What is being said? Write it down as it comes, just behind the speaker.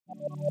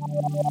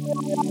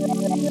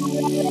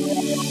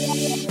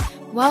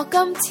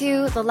Welcome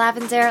to The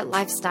Lavender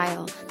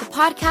Lifestyle, the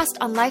podcast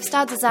on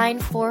lifestyle design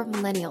for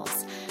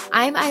millennials.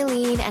 I'm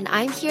Eileen, and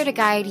I'm here to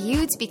guide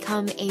you to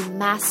become a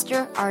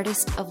master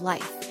artist of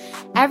life.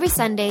 Every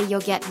Sunday,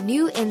 you'll get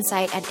new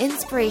insight and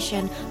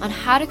inspiration on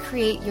how to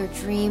create your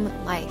dream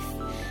life.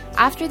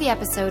 After the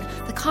episode,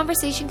 the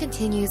conversation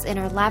continues in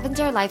our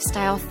Lavender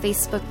Lifestyle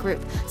Facebook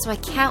group, so I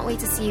can't wait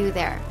to see you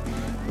there.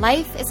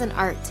 Life is an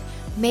art.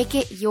 Make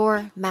it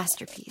your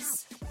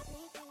masterpiece.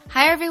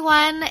 Hi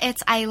everyone,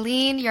 it's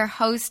Eileen, your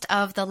host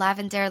of The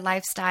Lavender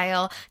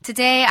Lifestyle.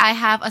 Today I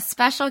have a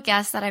special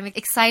guest that I'm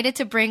excited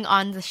to bring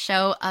on the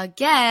show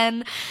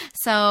again.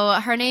 So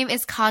her name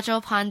is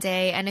Kajal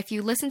Pandey, and if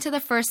you listen to the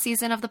first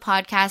season of the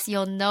podcast,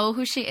 you'll know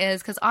who she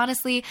is, because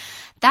honestly,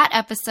 that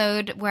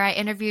episode where I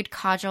interviewed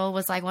Kajal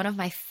was like one of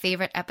my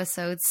favorite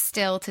episodes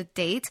still to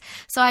date.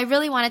 So I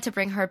really wanted to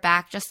bring her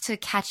back just to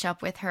catch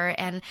up with her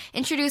and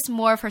introduce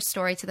more of her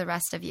story to the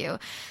rest of you.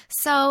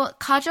 So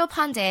Kajal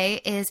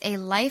Pandey is a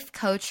life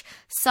coach,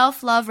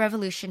 self-love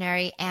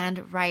revolutionary,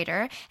 and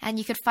writer. And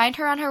you could find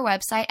her on her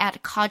website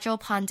at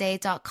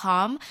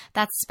kajalpandey.com.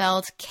 That's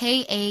spelled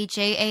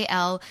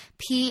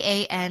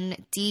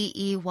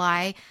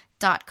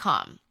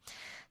KAJALPANDEY.com.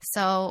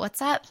 So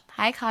what's up?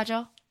 Hi,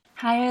 Kajal.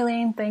 Hi,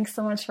 Eileen. Thanks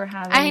so much for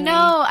having me. I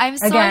know. I'm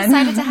so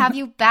excited to have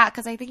you back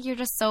because I think you're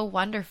just so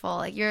wonderful.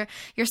 Like you're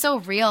so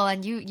real,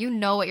 and you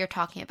know what you're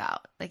talking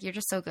about. Like you're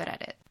just so good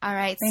at it. All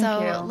right. Thank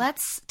you.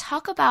 Let's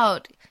talk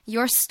about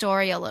your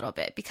story a little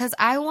bit, because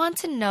I want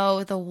to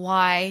know the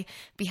why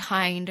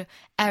behind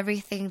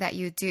everything that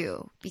you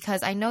do,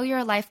 because I know you're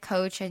a life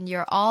coach and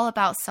you're all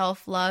about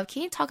self-love.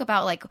 Can you talk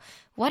about like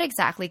what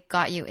exactly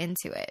got you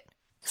into it?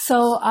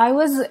 So I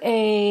was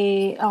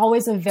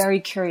always a very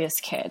curious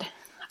kid.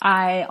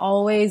 I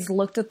always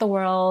looked at the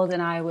world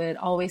and I would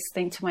always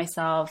think to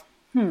myself,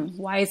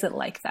 why is it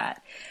like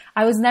that?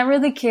 I was never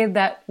the kid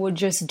that would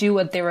just do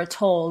what they were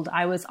told.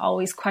 I was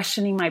always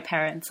questioning my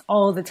parents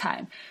all the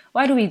time.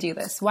 Why do we do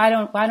this? Why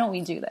don't we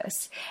do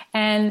this?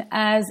 And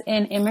as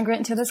an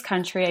immigrant to this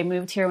country, I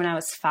moved here when I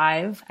was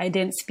 5. I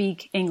didn't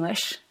speak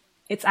English.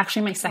 It's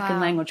actually my second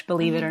language,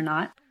 believe it or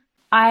not.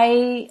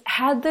 I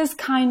had this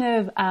kind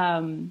of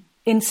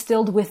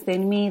instilled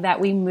within me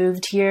that we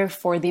moved here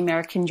for the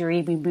American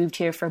dream. We moved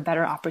here for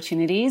better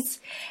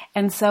opportunities.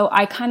 And so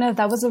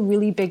that was a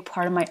really big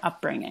part of my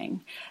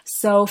upbringing.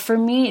 So for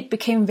me, it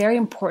became very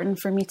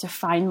important for me to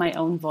find my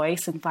own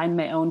voice and find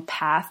my own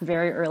path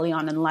very early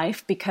on in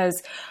life,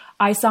 because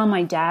I saw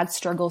my dad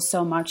struggle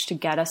so much to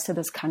get us to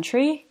this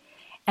country.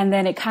 And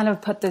then it kind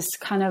of put this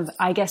kind of,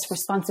 I guess,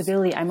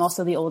 responsibility. I'm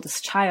also the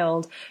oldest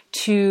child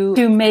to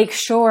make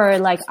sure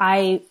like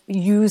I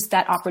used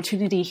that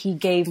opportunity he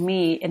gave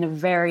me in a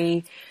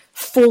very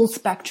full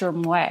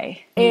spectrum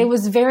way. It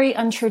was very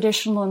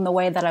untraditional in the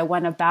way that I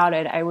went about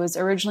it. I was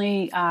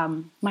originally,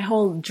 my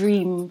whole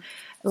dream,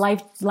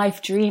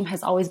 life dream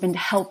has always been to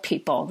help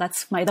people. That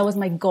was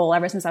my goal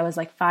ever since I was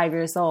like 5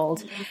 years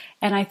old.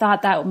 And I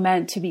thought that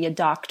meant to be a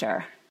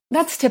doctor.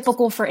 That's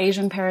typical for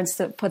Asian parents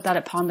to put that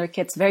upon their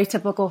kids. Very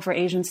typical for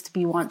Asians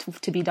to want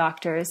to be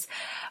doctors.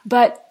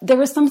 But there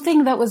was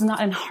something that was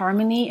not in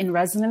harmony, in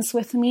resonance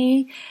with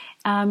me.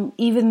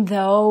 Even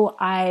though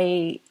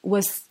my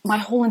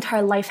whole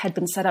entire life had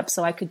been set up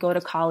so I could go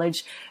to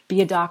college, be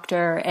a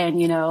doctor,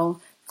 and,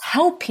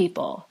 help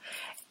people.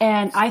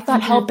 And I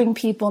thought helping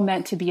people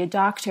meant to be a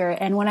doctor.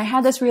 And when I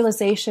had this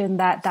realization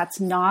that that's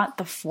not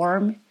the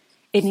form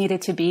it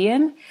needed to be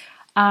in,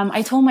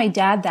 I told my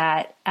dad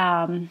that,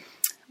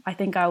 I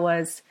think I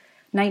was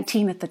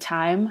 19 at the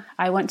time.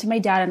 I went to my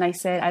dad and I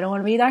said, I don't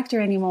want to be a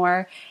doctor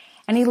anymore.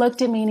 And he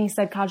looked at me and he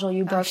said, Kajal,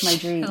 you broke my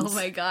dreams. Oh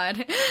my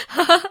God.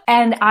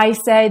 And I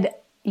said,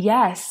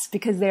 yes,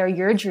 because they're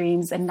your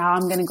dreams. And now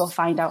I'm going to go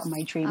find out what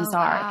my dreams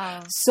are.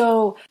 Wow.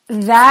 So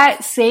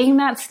saying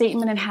that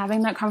statement and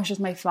having that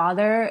conversation with my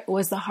father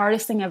was the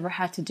hardest thing I ever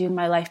had to do in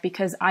my life,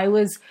 because I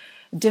was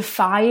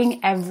defying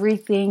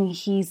everything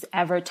he's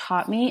ever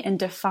taught me and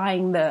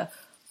defying the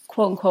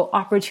quote unquote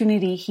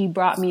opportunity he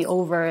brought me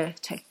over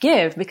to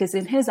give, because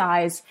in his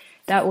eyes,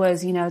 that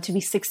was, to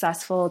be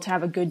successful, to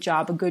have a good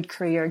job, a good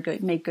career,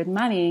 make good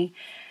money.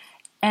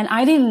 And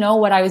I didn't know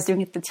what I was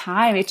doing at the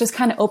time. It just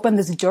kind of opened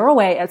this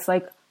doorway. It's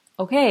like,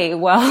 okay,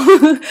 well,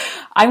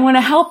 I want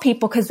to help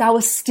people, because that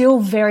was still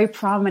very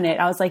prominent.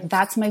 I was like,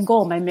 that's my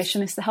goal. My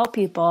mission is to help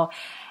people.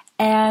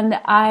 And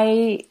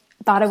I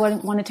thought I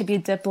wanted to be a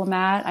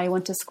diplomat. I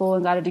went to school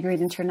and got a degree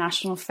in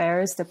international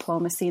affairs,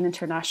 diplomacy, and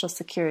international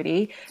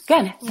security.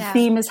 Again, the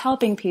theme is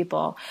helping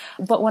people.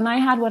 But when I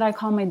had what I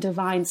call my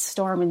divine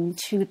storm in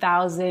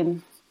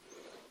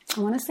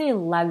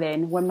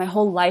 2011, when my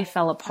whole life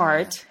fell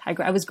apart,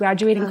 I was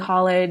graduating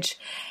college.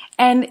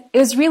 And it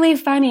was really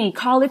funny.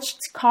 College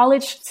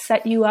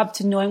set you up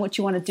to knowing what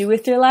you want to do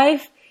with your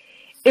life.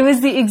 It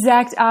was the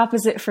exact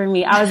opposite for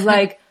me. I was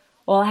like,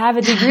 well, I have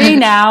a degree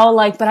now,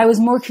 but I was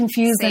more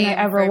confused than I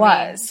ever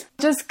was.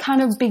 Just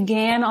kind of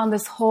began on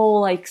this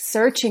whole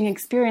searching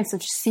experience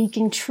of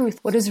seeking truth.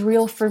 What is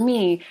real for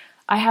me?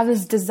 I have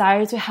this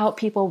desire to help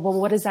people. Well,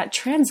 what does that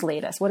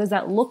translate as? What does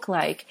that look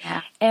like?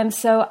 Yeah. And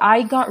so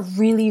I got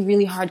really,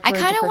 really hardcore I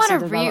kind of want to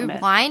development.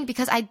 rewind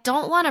because I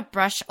don't want to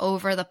brush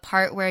over the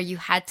part where you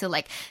had to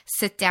like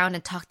sit down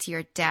and talk to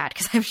your dad,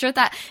 because I'm sure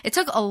that it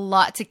took a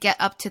lot to get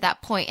up to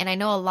that point. And I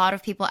know a lot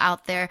of people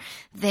out there,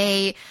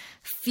 they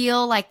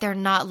feel like they're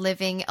not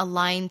living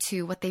aligned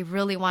to what they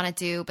really want to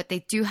do, but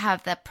they do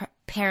have that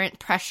parent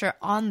pressure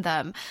on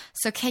them.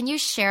 So can you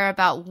share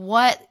about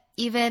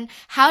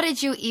how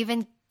did you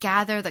even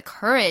gather the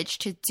courage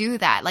to do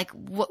that? Like,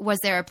 was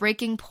there a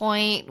breaking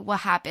point?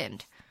 What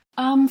happened?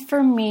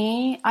 For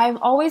me, I've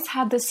always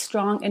had this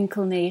strong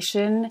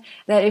inclination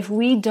that if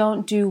we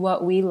don't do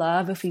what we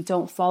love, if we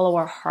don't follow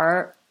our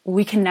heart,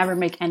 we can never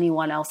make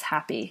anyone else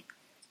happy.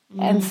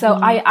 And so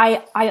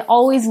I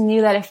always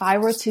knew that if I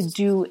was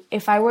going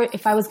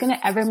to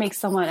ever make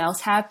someone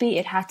else happy,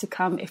 it had to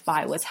come if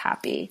I was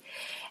happy.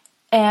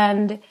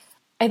 And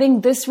I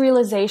think this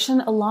realization,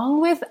 along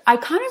with, I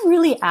kind of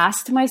really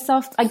asked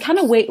myself, I kind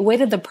of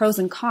weighted the pros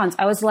and cons.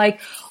 I was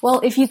like, well,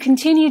 if you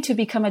continue to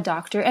become a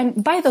doctor,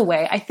 and by the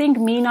way, I think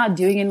me not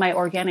doing good in my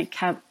organic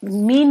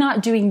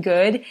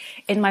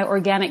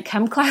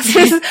chem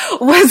classes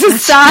was a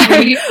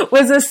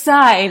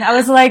sign. I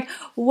was like,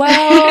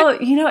 well,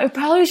 I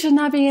probably should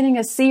not be getting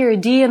a C or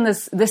D in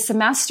this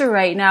semester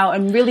right now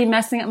and really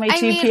messing up my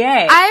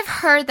GPA. I've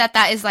heard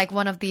that is like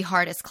one of the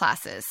hardest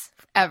classes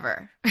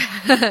ever.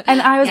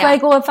 And I was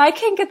like, well, if I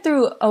can't get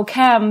through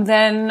OChem,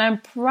 then I'm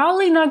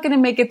probably not going to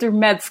make it through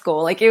med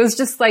school. Like, it was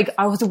just like,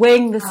 I was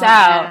weighing this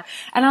out. Yeah.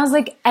 And I was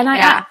like, and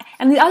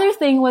the other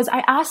thing was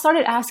I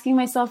started asking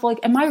myself, like,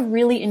 am I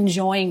really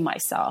enjoying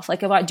myself? Like,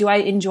 do I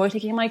enjoy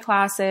taking my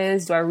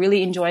classes? Do I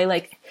really enjoy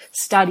like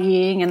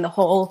studying and the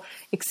whole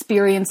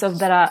experience of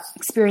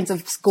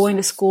going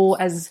to school?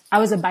 As I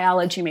was a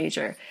biology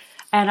major.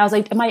 And I was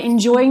like, am I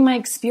enjoying my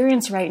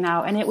experience right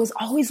now? And it was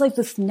always like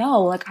this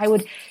no. Like, I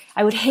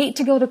would hate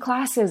to go to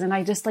classes, and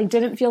I just like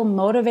didn't feel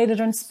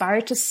motivated or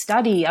inspired to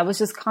study. I was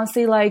just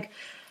constantly like,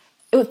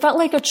 it felt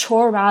like a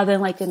chore rather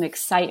than like an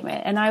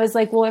excitement. And I was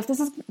like, well, if this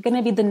is going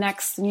to be the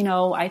next,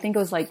 I think it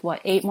was like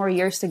 8 more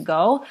years to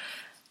go.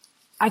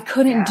 I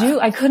couldn't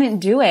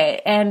do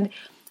it. And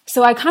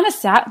so I kind of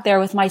sat there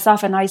with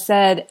myself and I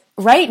said,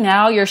 right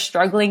now you're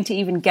struggling to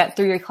even get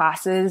through your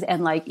classes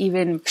and like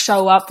even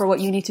show up for what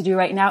you need to do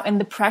right now. And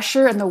the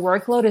pressure and the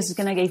workload is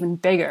going to get even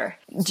bigger.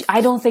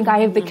 I don't think I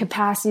have the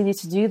capacity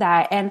to do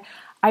that. And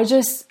I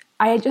just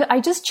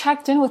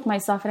checked in with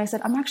myself and I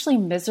said, I'm actually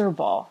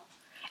miserable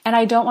and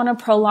I don't want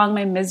to prolong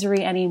my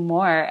misery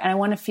anymore. And I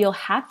want to feel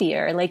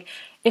happier. Like,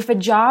 if a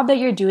job that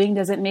you're doing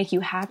doesn't make you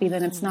happy,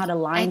 then it's not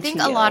aligned to you. I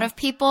think a lot of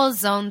people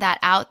zone that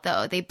out,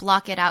 though. They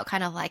block it out,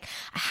 kind of like,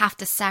 I have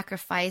to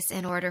sacrifice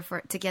in order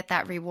to get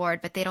that reward,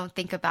 but they don't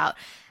think about,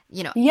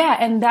 Yeah,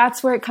 and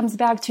that's where it comes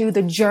back to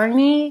the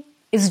journey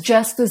is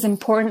just as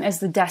important as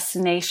the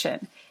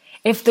destination.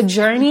 If the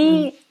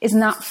journey is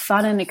not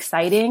fun and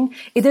exciting,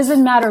 it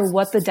doesn't matter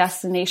what the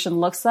destination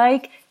looks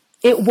like.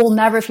 It will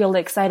never feel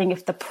exciting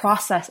if the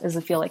process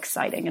doesn't feel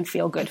exciting and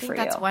feel good for you.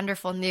 That's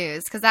wonderful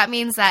news, because that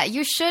means that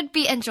you should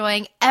be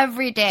enjoying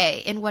every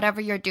day in whatever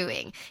you're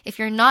doing. If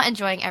you're not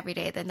enjoying every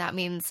day, then that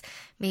means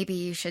maybe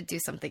you should do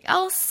something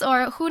else,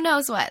 or who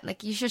knows what.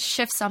 Like, you should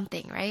shift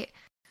something, right?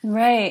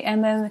 Right.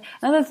 And then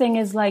another thing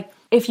is like,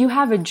 if you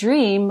have a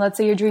dream, let's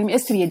say your dream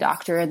is to be a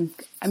doctor, and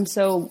that's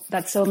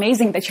so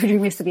amazing that your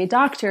dream is to be a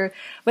doctor.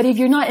 But if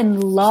you're not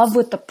in love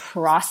with the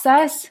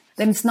process,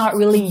 then it's not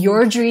really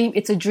your dream.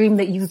 It's a dream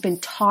that you've been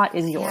taught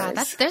is yours.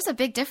 Yeah, there's a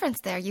big difference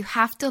there. You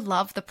have to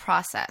love the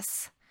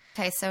process.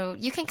 Okay, so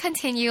you can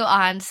continue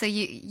on. So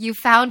you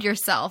found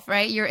yourself,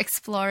 right? You're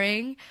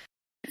exploring.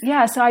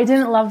 Yeah, so I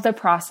didn't love the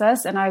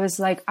process, and I was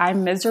like,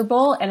 I'm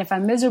miserable. And if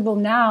I'm miserable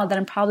now, then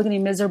I'm probably going to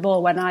be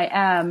miserable when I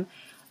am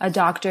a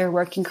doctor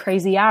working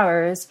crazy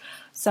hours.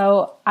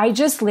 So I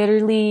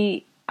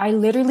literally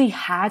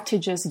had to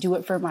just do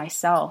it for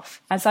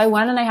myself. And so I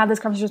went and I had this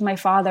conversation with my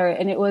father,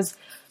 and it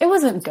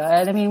wasn't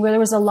good. I mean, there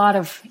was a lot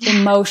of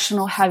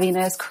emotional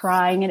heaviness,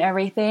 crying and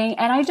everything.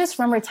 And I just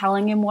remember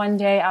telling him one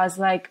day, I was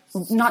like,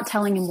 not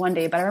telling him one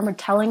day, but I remember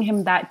telling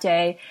him that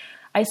day,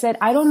 I said,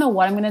 I don't know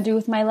what I'm going to do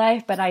with my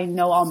life, but I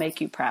know I'll make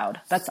you proud.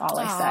 That's all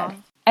I said.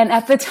 And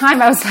at the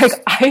time I was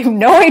like, I have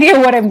no idea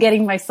what I'm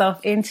getting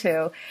myself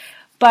into.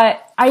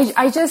 But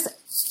I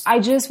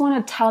just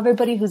want to tell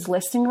everybody who's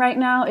listening right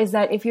now is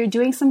that if you're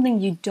doing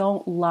something you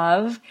don't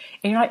love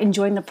and you're not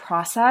enjoying the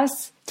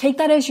process, take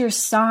that as your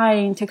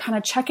sign to kind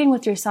of check in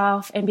with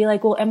yourself and be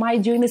like, well, am I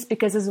doing this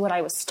because this is what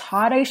I was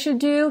taught I should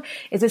do?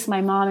 Is this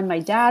my mom and my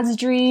dad's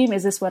dream?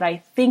 Is this what I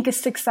think is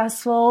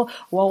successful?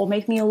 What will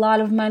make me a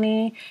lot of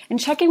money? And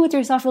check in with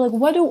yourself, like,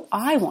 what do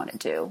I want to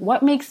do?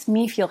 What makes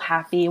me feel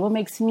happy? What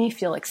makes me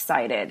feel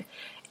excited?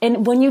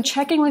 And when you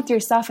check in with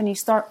yourself and you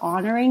start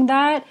honoring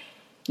that,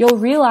 you'll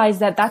realize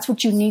that that's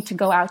what you need to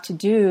go out to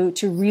do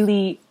to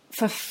really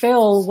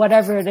fulfill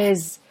whatever it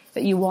is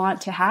that you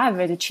want to have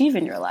and achieve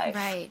in your life.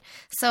 Right.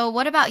 So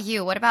what about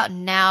you? What about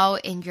now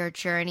in your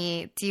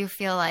journey? Do you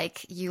feel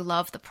like you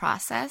love the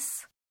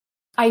process?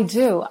 I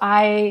do.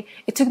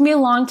 It took me a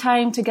long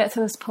time to get to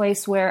this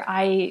place where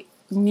I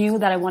knew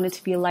that I wanted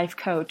to be a life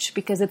coach,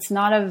 because it's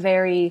not a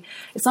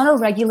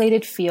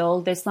regulated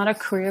field. There's not a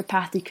career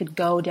path you could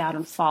go down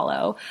and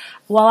follow.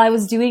 While I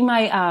was doing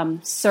my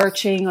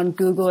searching on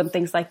Google and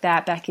things like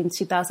that back in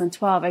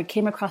 2012, I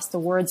came across the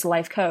words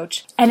life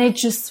coach, and it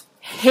just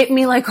hit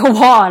me like a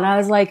wall. And I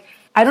was like,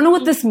 I don't know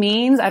what this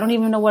means. I don't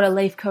even know what a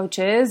life coach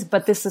is,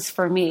 but this is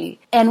for me.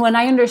 And when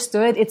I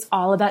understood, it's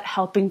all about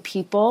helping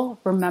people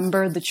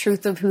remember the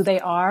truth of who they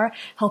are,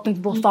 helping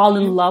people fall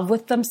in love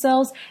with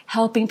themselves,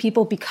 helping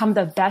people become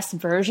the best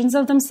versions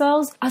of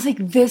themselves. I was like,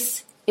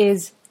 this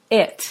is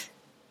it.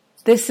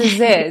 This is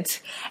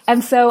it.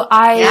 And so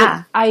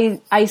I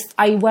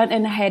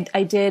went ahead,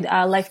 I did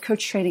a life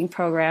coach training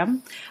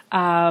program.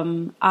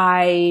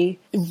 I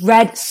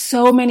read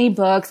so many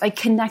books. I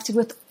connected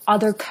with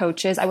other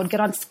coaches. I would get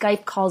on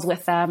Skype calls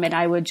with them, and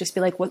I would just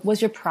be like, what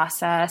was your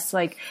process?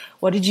 Like,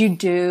 what did you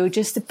do?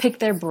 Just to pick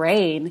their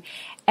brain.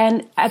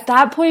 And at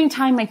that point in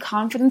time, my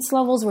confidence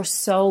levels were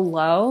so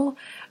low.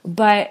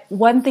 But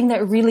one thing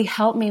that really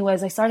helped me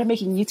was I started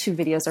making YouTube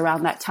videos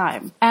around that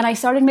time. And I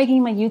started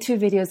making my YouTube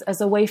videos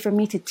as a way for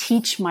me to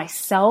teach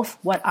myself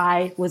what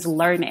I was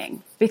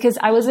learning. Because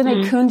I was in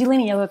a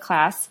Kundalini yoga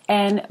class,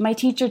 and my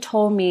teacher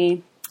told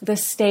me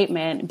this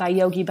statement by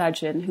Yogi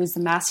Bhajan, who's the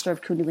master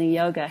of Kundalini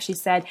Yoga. She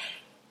said,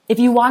 if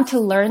you want to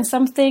learn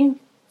something,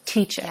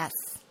 teach it. Yes.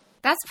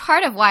 That's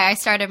part of why I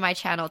started my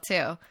channel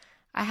too.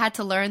 I had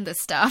to learn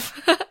this stuff.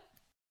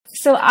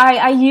 So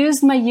I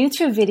used my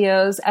YouTube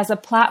videos as a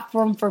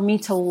platform for me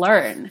to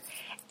learn.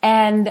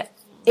 And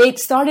it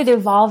started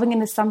evolving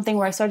into something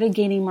where I started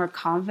gaining more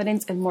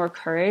confidence and more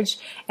courage.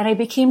 And I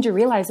became to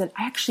realize that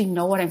I actually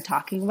know what I'm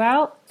talking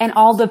about. And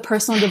all the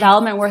personal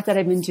development work that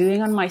I've been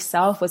doing on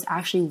myself was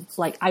actually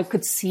like, I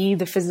could see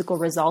the physical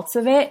results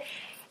of it.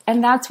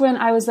 And that's when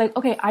I was like,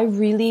 okay,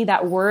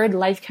 that word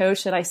life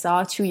coach that I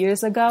saw 2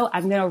 years ago,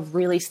 I'm going to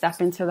really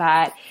step into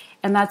that.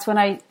 And that's when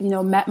I,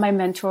 met my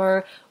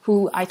mentor,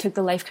 who I took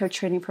the life coach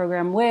training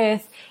program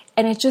with.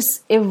 And it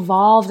just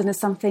evolved into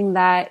something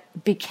that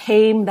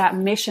became that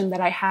mission that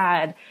I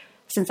had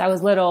since I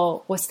was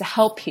little, was to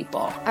help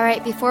people. All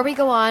right, before we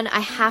go on, I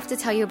have to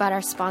tell you about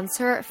our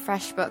sponsor,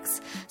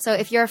 FreshBooks. So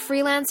if you're a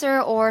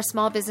freelancer or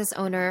small business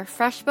owner,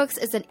 FreshBooks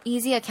is an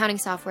easy accounting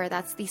software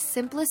that's the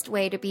simplest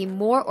way to be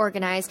more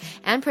organized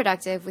and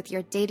productive with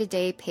your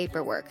day-to-day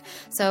paperwork.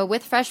 So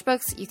with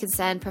FreshBooks, you can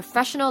send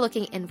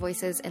professional-looking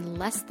invoices in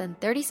less than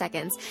 30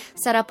 seconds,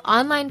 set up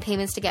online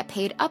payments to get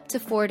paid up to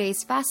 4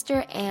 days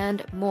faster,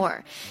 and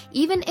more.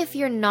 Even if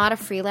you're not a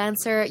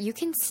freelancer, you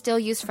can still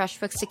use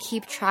FreshBooks to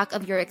keep track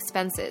of your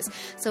expenses.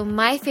 So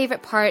my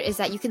favorite part is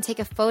that you can take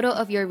a photo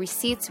of your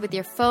receipts with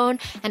your phone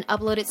and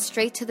upload it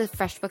straight to the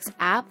FreshBooks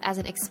app as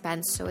an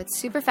expense. So it's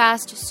super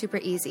fast, super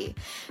easy.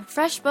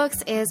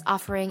 FreshBooks is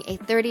offering a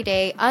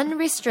 30-day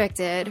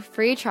unrestricted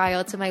free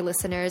trial to my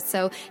listeners.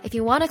 So if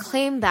you want to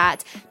claim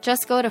that,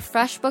 just go to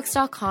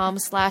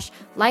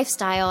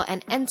freshbooks.com/lifestyle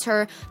and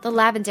enter the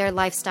Lavender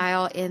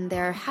Lifestyle in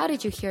their How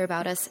Did You Hear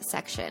About Us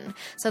section.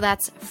 So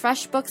that's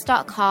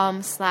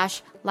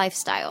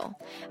freshbooks.com/lifestyle.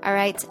 All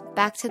right,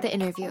 back to the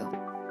interview.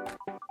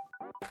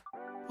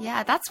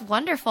 Yeah, that's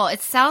wonderful.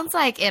 It sounds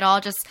like it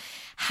all just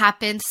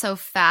happened so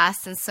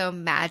fast and so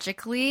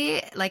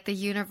magically, like the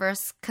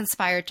universe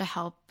conspired to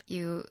help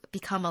you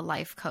become a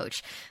life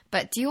coach.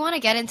 But do you want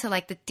to get into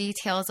like the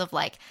details of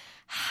like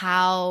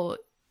how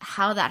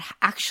that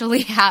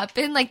actually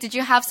happened? Like, did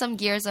you have some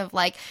years of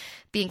like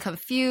being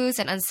confused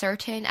and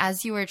uncertain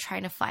as you were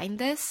trying to find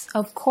this?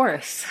 Of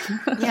course.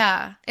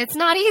 Yeah, it's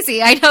not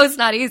easy. I know it's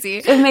not easy.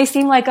 It may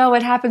seem like, oh,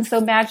 it happened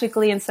so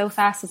magically and so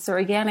fast and so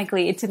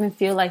organically. It didn't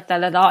feel like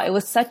that at all. It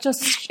was such a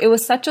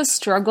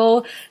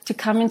struggle to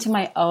come into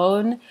my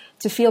own,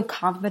 to feel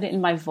confident in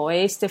my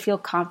voice, to feel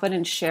confident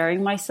in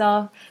sharing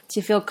myself,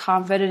 to feel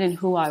confident in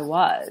who I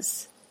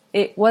was.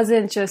 It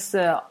wasn't just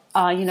a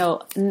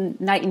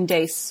night and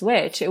day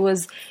switch. It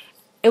was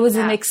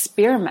an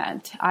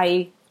experiment.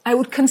 I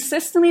would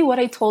consistently, what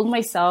I told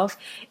myself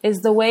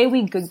is the way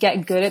we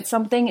get good at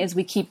something is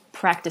we keep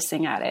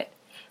practicing at it.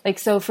 Like,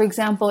 so for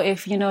example,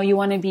 if, you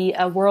want to be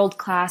a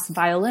world-class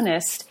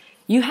violinist,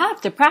 you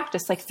have to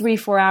practice like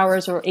 3-4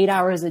 hours or 8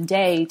 hours a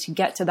day to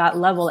get to that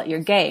level at your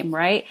game,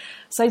 right?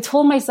 So I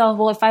told myself,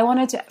 well, if I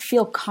wanted to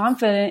feel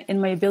confident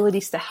in my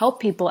abilities to help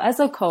people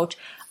as a coach,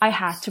 I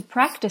had to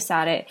practice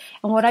at it.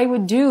 And what I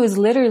would do is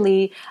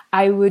literally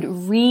I would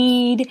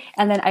read,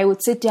 and then I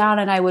would sit down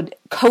and I would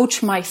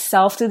coach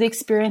myself through the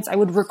experience. I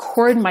would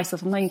record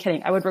myself. I'm not even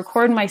kidding. I would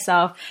record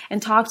myself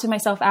and talk to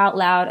myself out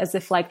loud as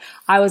if like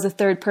I was a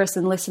third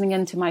person listening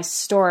into my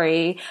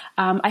story.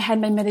 I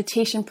had my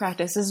meditation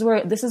practice.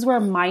 This is where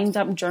mind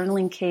dump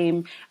journaling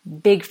came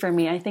big for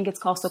me. I think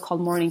it's also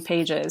called morning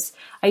pages.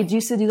 I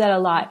used to do that a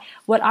lot.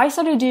 What I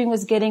started doing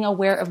was getting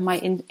aware of my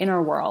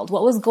inner world.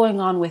 What was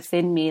going on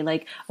within me?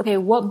 Like, okay,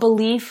 what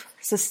belief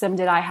system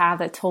did I have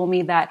that told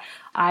me that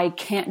I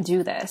can't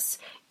do this?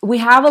 We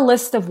have a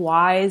list of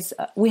whys.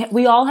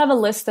 We all have a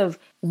list of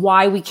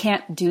why we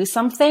can't do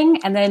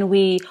something, and then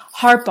we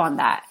harp on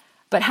that.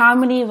 But how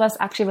many of us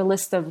actually have a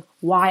list of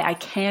why I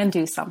can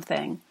do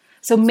something?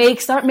 So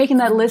start making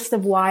that list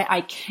of why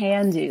I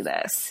can do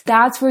this.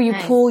 That's where you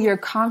pull your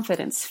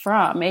confidence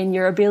from and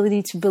your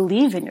ability to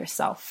believe in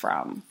yourself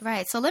from.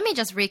 Right. So let me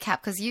just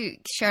recap because you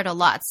shared a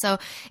lot. So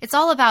it's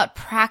all about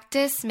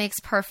practice makes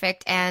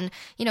perfect and,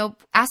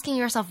 asking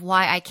yourself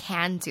why I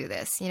can do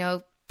this,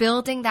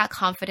 building that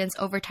confidence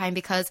over time,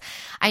 because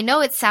I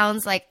know it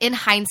sounds like in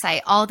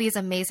hindsight, all these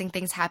amazing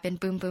things happened,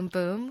 boom, boom,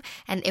 boom,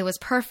 and it was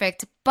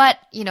perfect. But,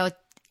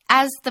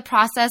 as the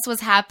process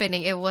was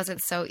happening, it wasn't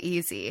so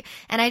easy.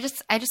 And I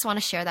just want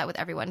to share that with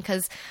everyone,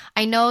 because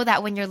I know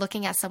that when you're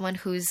looking at someone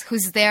who's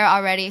there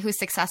already, who's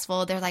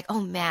successful, they're like,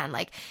 oh man,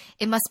 like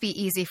it must be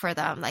easy for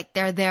them. Like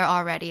they're there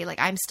already.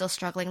 Like I'm still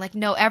struggling. Like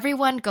no,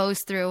 everyone goes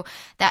through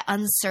that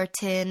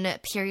uncertain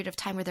period of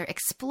time where they're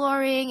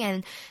exploring,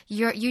 and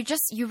you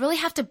really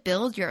have to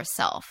build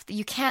yourself.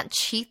 You can't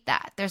cheat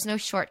that. There's no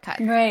shortcut.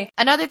 Right.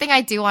 Another thing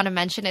I do want to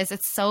mention is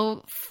it's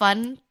so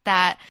fun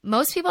that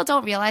most people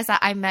don't realize that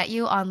I met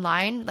you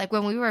online, like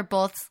when we were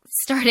both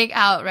starting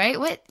out, right?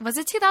 What was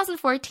it,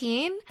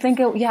 2014? I think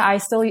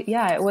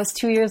it was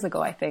 2 years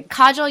ago, I think.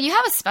 Kajal, you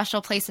have a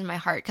special place in my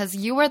heart because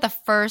you were the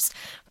first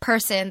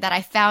person that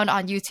I found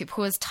on YouTube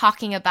who was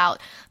talking about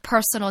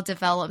personal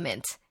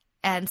development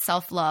and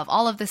self-love,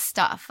 all of this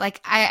stuff.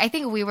 Like, I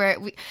think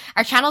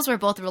our channels were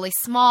both really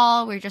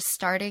small. We were just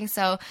starting.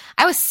 So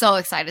I was so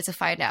excited to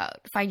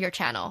find your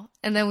channel.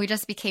 And then we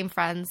just became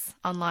friends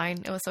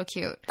online. It was so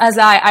cute.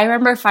 I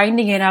remember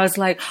finding it, I was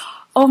like,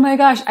 oh my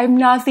gosh, I'm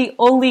not the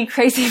only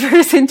crazy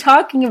person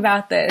talking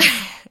about this.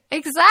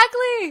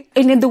 Exactly.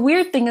 And then the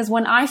weird thing is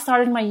when I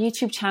started my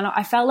YouTube channel,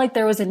 I felt like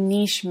there was a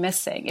niche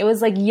missing. It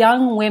was like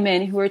young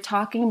women who were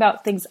talking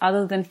about things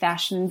other than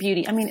fashion and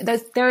beauty. I mean,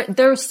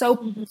 they're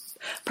so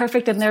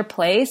perfect in their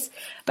place,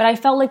 but I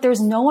felt like there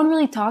was no one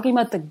really talking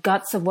about the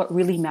guts of what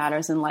really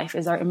matters in life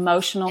is our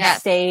emotional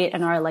state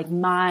and our like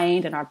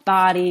mind and our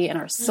body and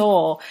our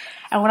soul.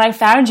 And when I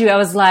found you, I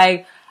was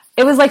like,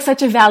 it was like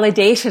such a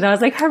validation. I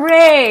was like,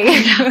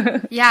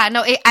 hooray. Yeah,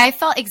 no, I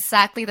felt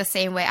exactly the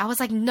same way. I was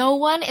like, no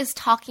one is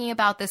talking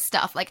about this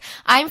stuff. Like,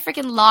 I'm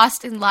freaking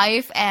lost in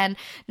life and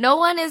no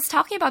one is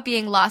talking about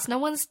being lost. No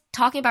one's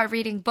talking about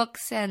reading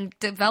books and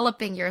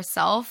developing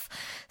yourself.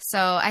 So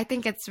I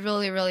think it's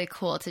really, really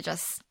cool to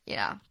just,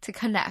 to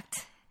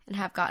connect and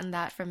have gotten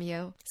that from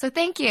you. So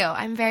thank you.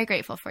 I'm very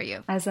grateful for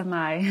you. As am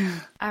I.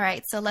 All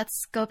right. So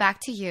let's go back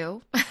to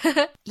you.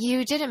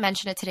 You didn't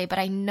mention it today, but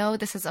I know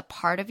this is a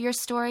part of your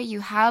story. You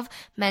have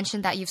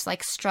mentioned that you've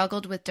like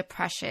struggled with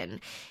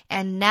depression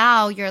and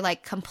now you're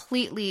like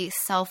completely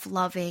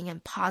self-loving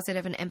and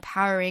positive and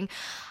empowering.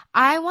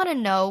 I want to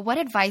know, what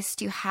advice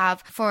do you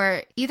have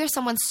for either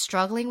someone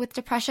struggling with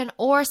depression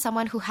or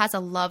someone who has a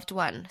loved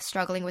one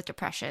struggling with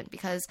depression?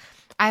 Because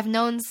I've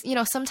known,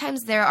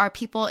 sometimes there are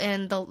people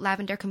in the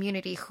lavender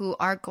community who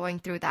are going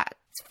through that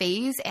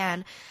phase,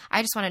 and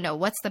I just want to know,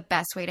 what's the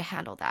best way to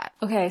handle that?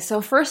 Okay,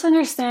 so first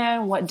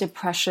understand what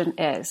depression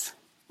is.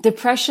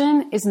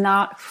 Depression is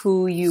not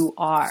who you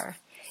are.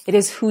 It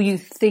is who you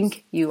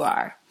think you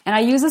are. And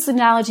I use this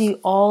analogy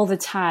all the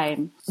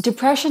time.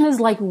 Depression is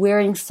like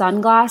wearing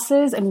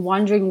sunglasses and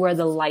wondering where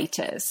the light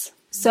is.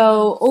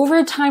 So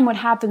over time, what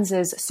happens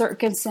is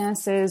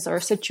circumstances or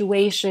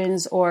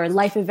situations or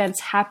life events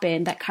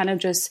happen that kind of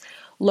just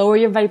lower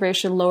your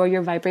vibration,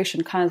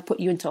 kind of put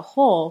you into a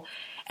hole.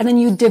 And then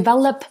you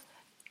develop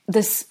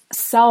this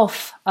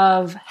self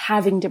of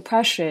having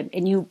depression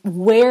and you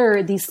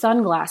wear these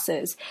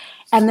sunglasses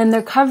and then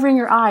they're covering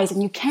your eyes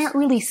and you can't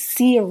really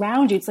see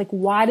around you. It's like,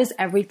 why does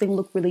everything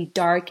look really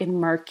dark and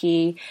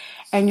murky?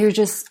 And you're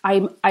just,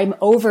 I'm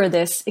over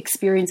this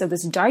experience of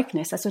this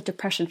darkness. That's what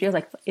depression feels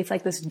like. It's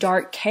like this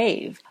dark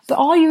cave. But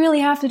all you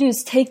really have to do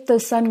is take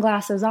those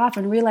sunglasses off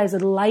and realize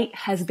the light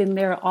has been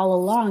there all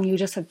along. You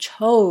just have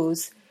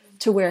chose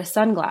to wear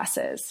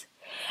sunglasses.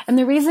 And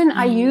the reason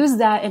I use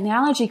that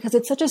analogy, because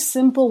it's such a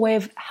simple way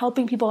of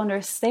helping people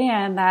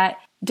understand that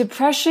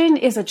depression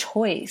is a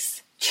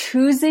choice.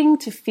 Choosing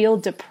to feel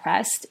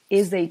depressed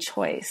is a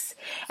choice.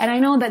 And I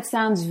know that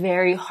sounds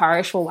very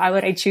harsh. Well, why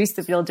would I choose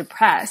to feel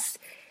depressed?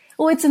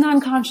 Well, it's an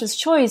unconscious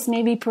choice.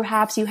 Maybe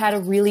perhaps you had a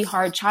really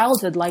hard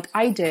childhood like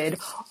I did,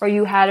 or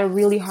you had a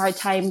really hard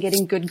time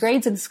getting good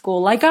grades in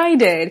school like I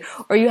did,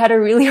 or you had a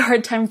really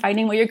hard time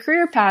finding what your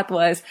career path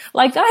was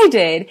like I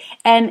did,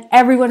 and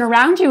everyone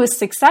around you is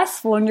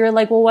successful and you're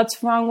like, well,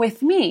 what's wrong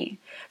with me?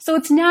 So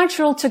it's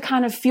natural to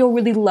kind of feel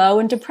really low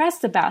and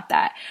depressed about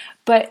that.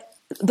 But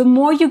the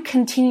more you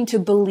continue to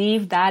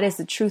believe that is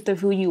the truth of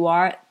who you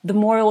are, the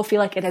more it will feel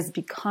like it has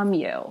become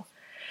you.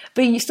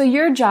 So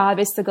your job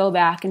is to go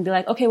back and be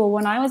like, okay, well,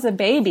 when I was a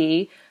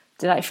baby,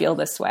 did I feel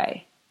this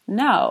way?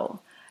 No.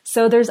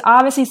 So there's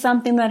obviously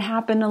something that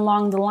happened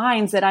along the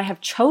lines that I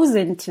have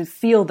chosen to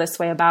feel this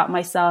way about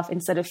myself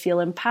instead of feel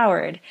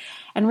empowered.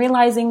 And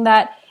realizing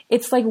that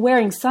it's like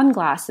wearing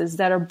sunglasses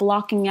that are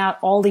blocking out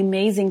all the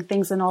amazing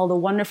things and all the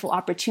wonderful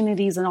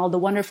opportunities and all the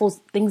wonderful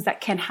things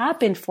that can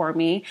happen for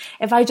me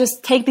if I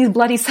just take these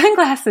bloody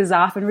sunglasses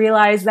off and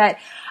realize that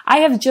I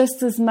have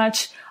just as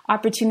much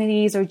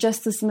opportunities or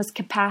just as much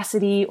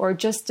capacity or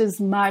just as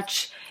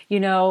much,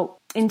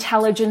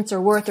 intelligence or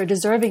worth or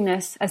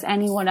deservingness as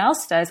anyone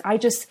else does. I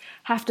just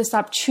have to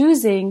stop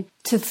choosing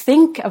to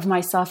think of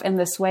myself in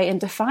this way and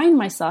define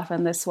myself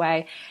in this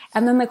way.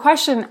 And then the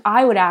question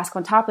I would ask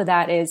on top of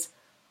that is,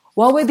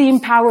 what would the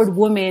empowered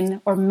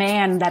woman or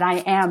man that I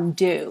am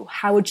do?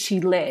 How would she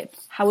live?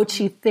 How would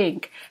she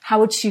think? How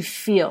would she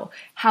feel?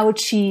 How would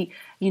she,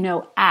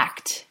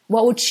 act?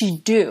 What would she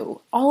do?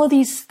 All of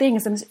these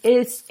things. And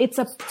it's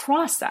a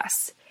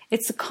process.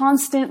 It's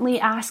constantly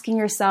asking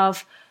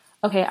yourself,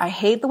 okay, I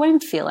hate the way I'm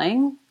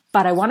feeling,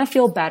 but I want to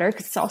feel better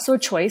because it's also a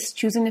choice.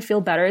 Choosing to feel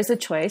better is a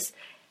choice.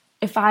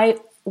 If I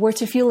were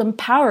to feel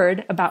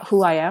empowered about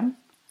who I am,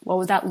 what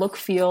would that look,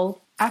 feel,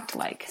 act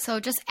like?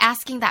 So just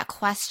asking that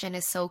question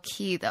is so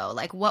key though.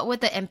 Like, what would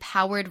the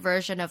empowered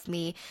version of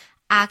me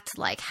act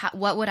like?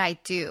 What would I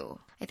do?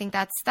 I think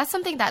that's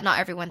something that not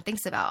everyone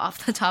thinks about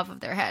off the top of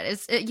their head.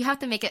 You have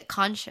to make it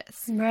conscious.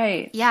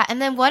 Right. Yeah. And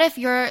then what if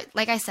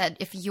like I said,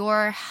 if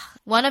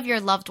one of your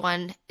loved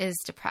one is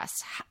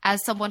depressed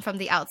as someone from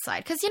the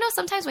outside? Because,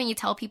 sometimes when you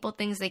tell people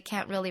things, they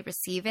can't really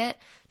receive it.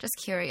 Just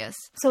curious.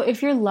 So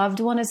if your loved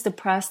one is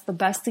depressed, the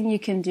best thing you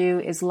can do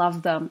is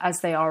love them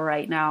as they are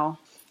right now.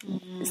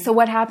 Mm-hmm. So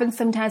what happens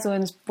sometimes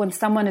when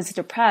someone is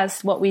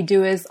depressed, what we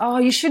do is, oh,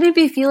 you shouldn't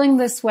be feeling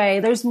this way.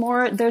 There's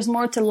more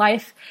to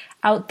life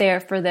out there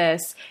for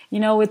this.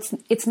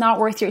 It's not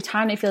worth your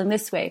time to feel in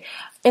this way.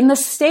 In the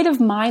state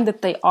of mind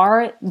that they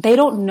are, they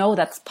don't know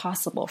that's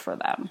possible for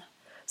them.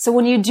 So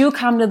when you do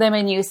come to them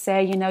and you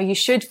say, you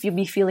should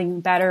be feeling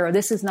better or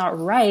this is not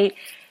right,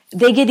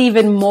 they get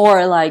even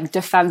more like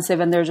defensive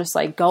and they're just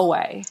like, go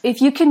away.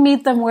 If you can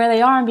meet them where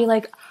they are and be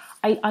like,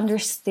 I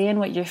understand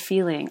what you're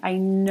feeling. I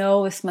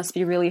know this must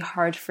be really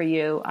hard for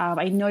you.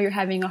 I know you're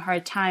having a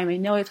hard time. I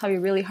know it's probably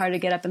really hard to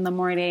get up in the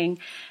morning.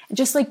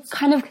 Just like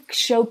kind of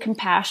show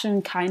compassion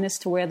and kindness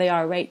to where they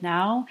are right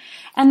now.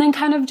 And then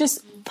kind of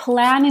just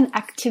plan an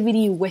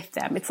activity with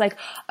them. It's like,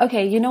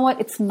 okay, you know what?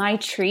 It's my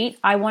treat.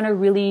 I want to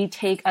really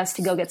take us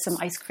to go get some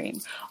ice cream.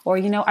 Or,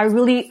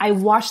 I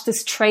watched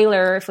this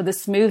trailer for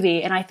this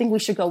movie and I think we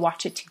should go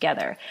watch it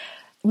together.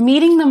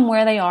 Meeting them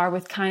where they are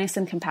with kindness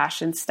and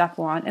compassion, step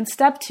one. And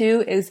step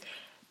two is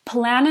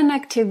plan an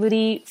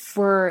activity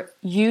for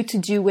you to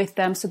do with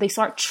them so they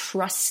start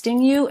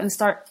trusting you and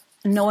start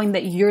knowing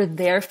that you're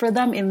there for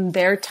them in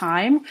their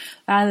time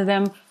rather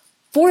than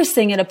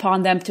forcing it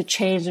upon them to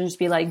change and just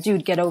be like,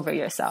 dude, get over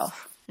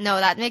yourself. No,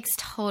 that makes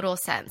total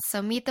sense.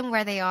 So meet them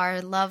where they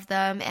are, love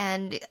them,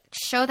 and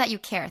show that you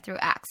care through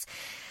acts.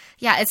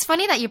 Yeah, it's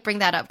funny that you bring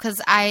that up because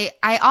I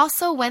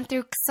also went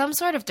through some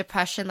sort of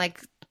depression,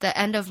 like the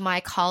end of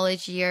my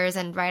college years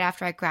and right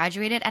after I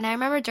graduated. And I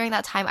remember during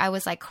that time, I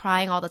was like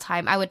crying all the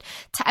time. I would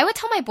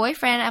tell my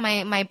boyfriend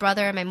and my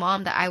brother and my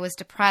mom that I was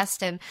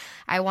depressed and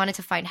I wanted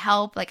to find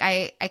help. Like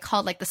I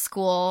called like the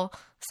school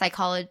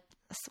psychological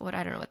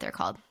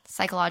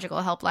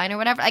helpline or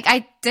whatever. Like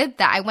I did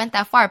that. I went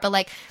that far, but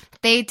like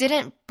they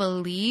didn't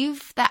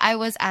believe that I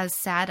was as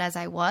sad as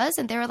I was.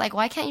 And they were like,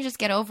 why can't you just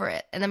get over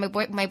it? And then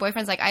my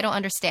boyfriend's like, I don't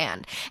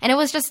understand. And it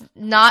was just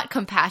not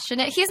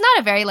compassionate. He's not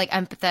a very like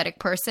empathetic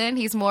person.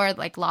 He's more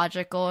like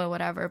logical or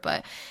whatever.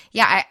 But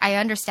yeah, I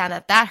understand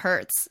that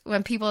hurts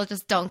when people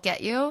just don't get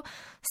you.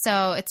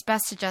 So it's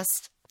best to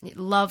just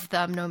love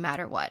them no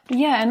matter what.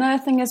 Yeah. Another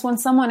thing is when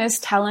someone is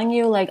telling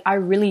you like, I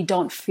really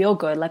don't feel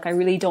good. Like I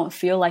really don't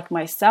feel like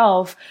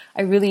myself.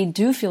 I really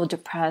do feel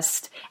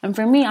depressed. And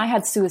for me, I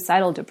had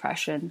suicidal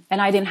depression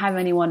and I didn't have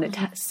anyone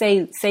to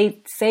say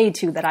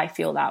to that I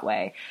feel that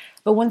way.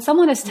 But when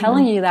someone is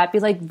telling you that, be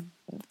like,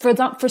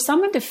 for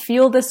someone to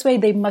feel this way,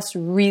 they must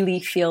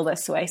really feel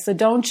this way. So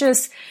don't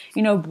just,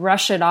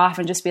 brush it off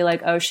and just be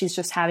like, oh, she's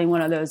just having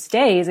one of those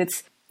days.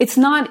 It's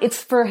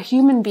for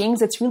human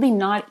beings, it's really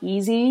not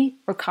easy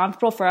or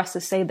comfortable for us to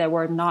say that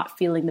we're not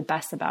feeling the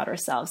best about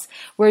ourselves.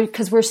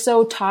 Because we're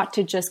so taught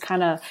to just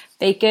kind of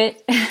fake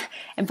it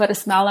and put a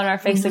smile on our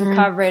face and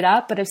cover it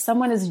up. But if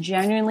someone is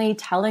genuinely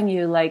telling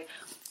you like,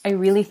 I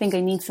really think I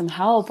need some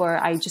help or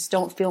I just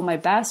don't feel my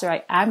best or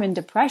I am in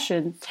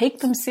depression, take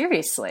them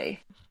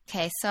seriously.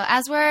 Okay, so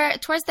as we're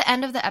towards the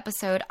end of the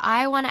episode,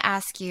 I want to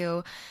ask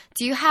you,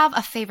 do you have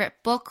a favorite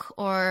book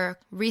or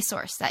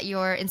resource that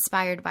you're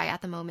inspired by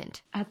at the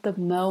moment? At the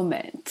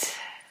moment,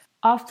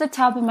 off the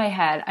top of my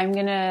head,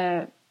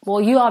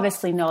 you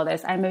obviously know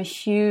this. I'm a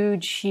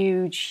huge,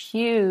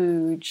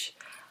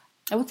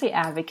 I would say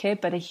advocate,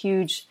 but a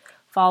huge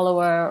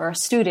follower or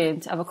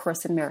student of A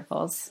Course in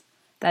Miracles.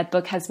 That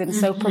book has been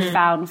so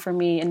profound for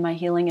me in my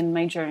healing and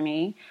my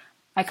journey.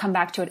 I come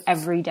back to it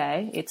every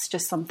day. It's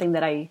just something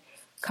that I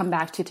come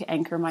back to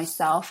anchor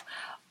myself.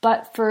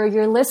 But for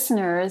your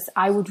listeners,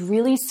 I would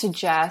really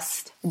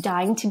suggest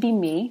Dying to Be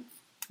Me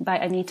by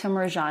Anita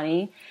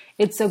Moorjani.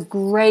 It's a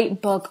great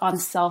book on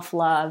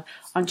self-love,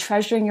 on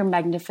treasuring your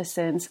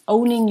magnificence,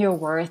 owning your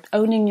worth,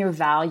 owning your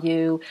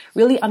value,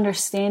 really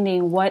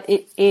understanding what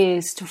it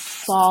is to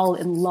fall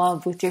in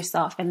love with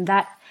yourself. And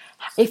that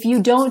if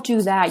you don't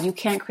do that, you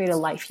can't create a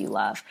life you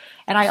love.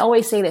 And I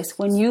always say this,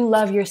 when you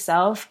love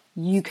yourself,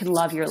 you can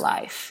love your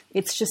life.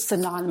 It's just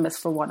synonymous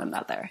for one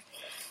another.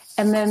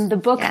 And then the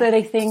book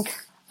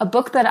a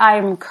book that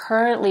I'm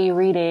currently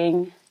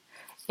reading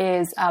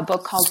is a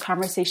book called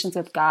Conversations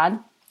with God.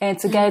 And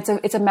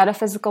it's a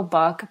metaphysical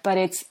book, but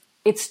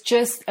it's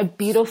just a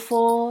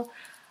beautiful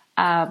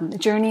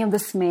journey of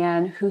this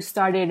man who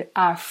started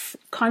a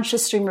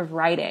conscious stream of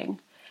writing.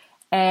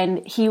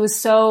 And he was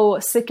so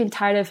sick and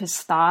tired of his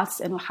thoughts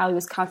and how he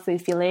was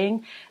constantly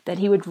feeling that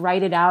he would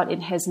write it out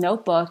in his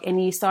notebook. And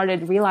he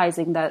started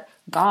realizing that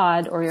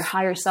God or your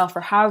higher self,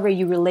 or however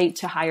you relate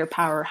to higher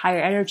power,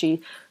 higher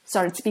energy,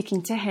 started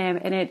speaking to him.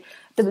 And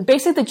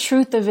basically the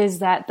truth of it is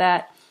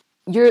that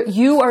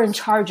you are in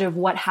charge of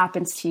what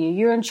happens to you.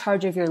 You're in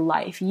charge of your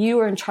life. You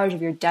are in charge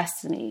of your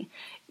destiny.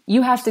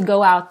 You have to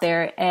go out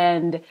there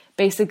and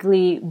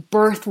basically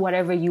birth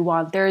whatever you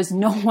want. There is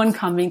no one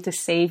coming to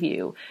save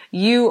you.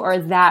 You are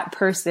that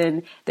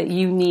person that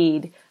you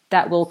need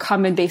that will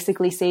come and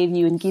basically save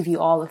you and give you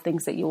all the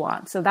things that you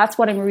want. So that's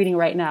what I'm reading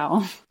right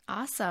now.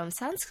 Awesome.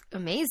 Sounds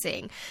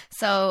amazing.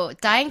 So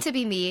Dying to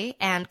Be Me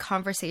and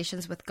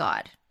Conversations with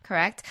God,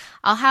 correct?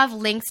 I'll have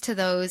links to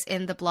those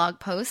in the blog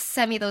post.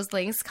 Send me those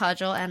links,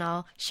 Kajal, and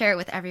I'll share it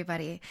with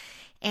everybody.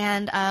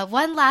 And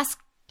one last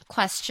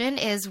question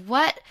is,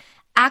 what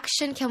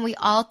action can we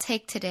all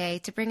take today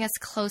to bring us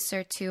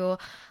closer to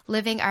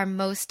living our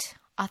most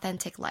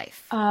authentic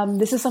life?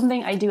 This is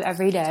something I do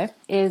every day,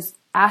 is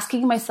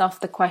asking myself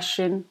the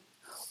question,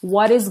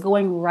 what is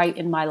going right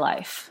in my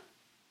life?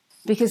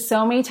 Because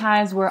so many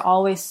times we're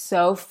always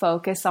so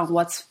focused on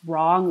what's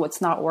wrong, what's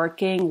not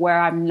working,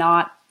 where I'm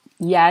not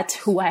yet,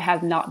 who I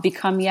have not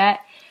become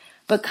yet.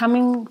 But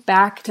coming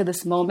back to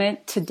this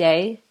moment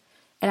today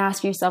and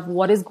asking yourself,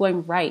 what is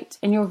going right?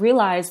 And you'll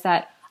realize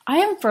that I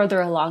am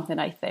further along than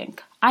I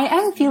think. I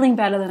am feeling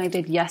better than I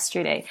did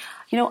yesterday.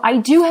 I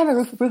do have a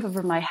roof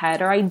over my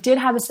head, or I did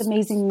have this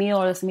amazing meal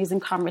or this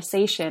amazing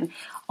conversation.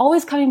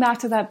 Always coming back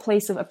to that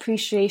place of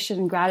appreciation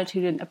and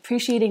gratitude and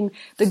appreciating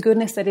the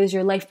goodness that is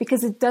your life,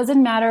 because it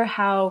doesn't matter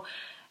how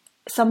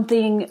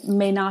something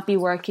may not be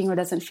working or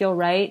doesn't feel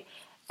right.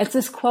 It's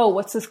this quote.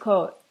 What's this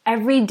quote?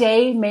 Every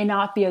day may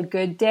not be a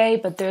good day,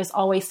 but there's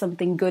always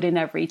something good in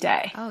every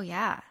day. Oh,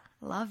 yeah.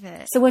 Love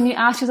it. So when you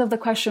ask yourself the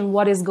question,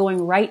 what is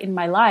going right in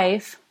my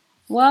life?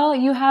 Well,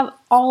 you have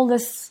all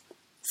this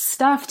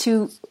stuff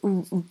to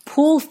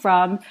pull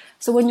from.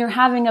 So when you're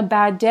having a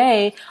bad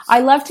day,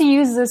 I love to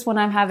use this when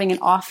I'm having an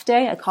off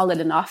day. I call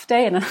it an off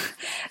day. And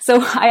so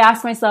I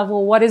ask myself,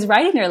 well, what is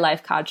right in your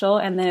life,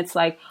 Kajal? And then it's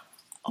like,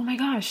 oh my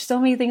gosh, so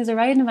many things are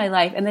right in my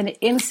life. And then it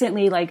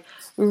instantly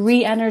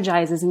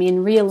re-energizes me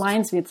and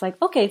realigns me. It's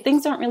like, okay,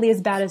 things aren't really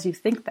as bad as you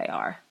think they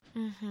are.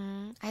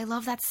 Mm-hmm. I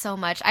love that so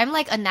much. I'm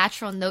like a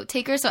natural note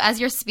taker. So as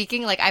you're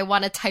speaking, I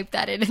want to type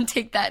that in and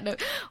take that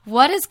note.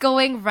 What is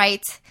going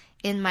right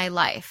in my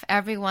life?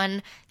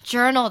 Everyone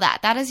journal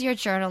that. That is your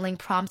journaling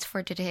prompt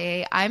for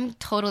today. I'm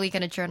totally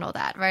going to journal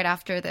that right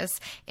after this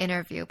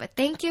interview. But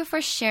thank you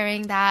for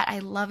sharing that. I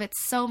love it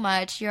so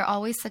much. You're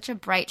always such a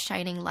bright,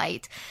 shining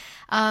light.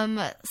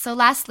 So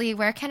lastly,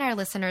 where can our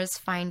listeners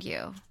find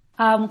you?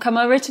 Come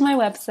over to my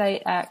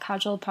website at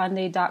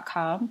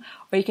kajalpandey.com,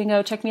 or you can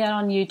go check me out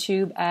on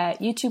YouTube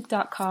at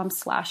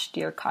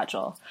youtube.com/Dear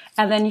Kajal.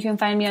 And then you can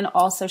find me on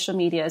all social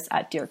medias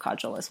at Dear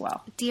Kajal as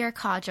well. Dear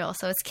Kajal.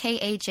 So it's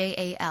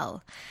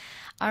Kajal.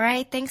 All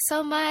right. Thanks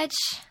so much.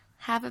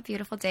 Have a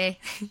beautiful day.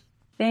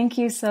 Thank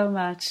you so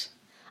much.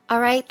 All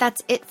right,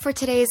 that's it for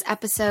today's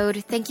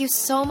episode. Thank you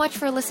so much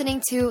for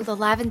listening to The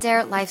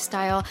Lavender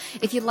Lifestyle.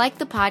 If you like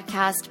the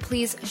podcast,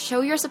 please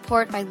show your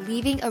support by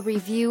leaving a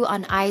review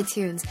on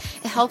iTunes.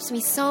 It helps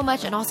me so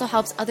much and also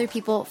helps other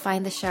people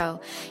find the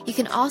show. You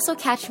can also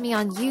catch me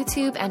on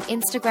YouTube and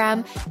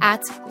Instagram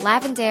at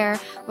Lavender,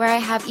 where I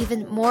have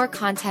even more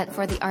content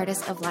for the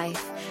artist of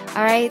life.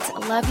 All right,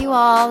 love you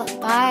all.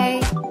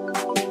 Bye.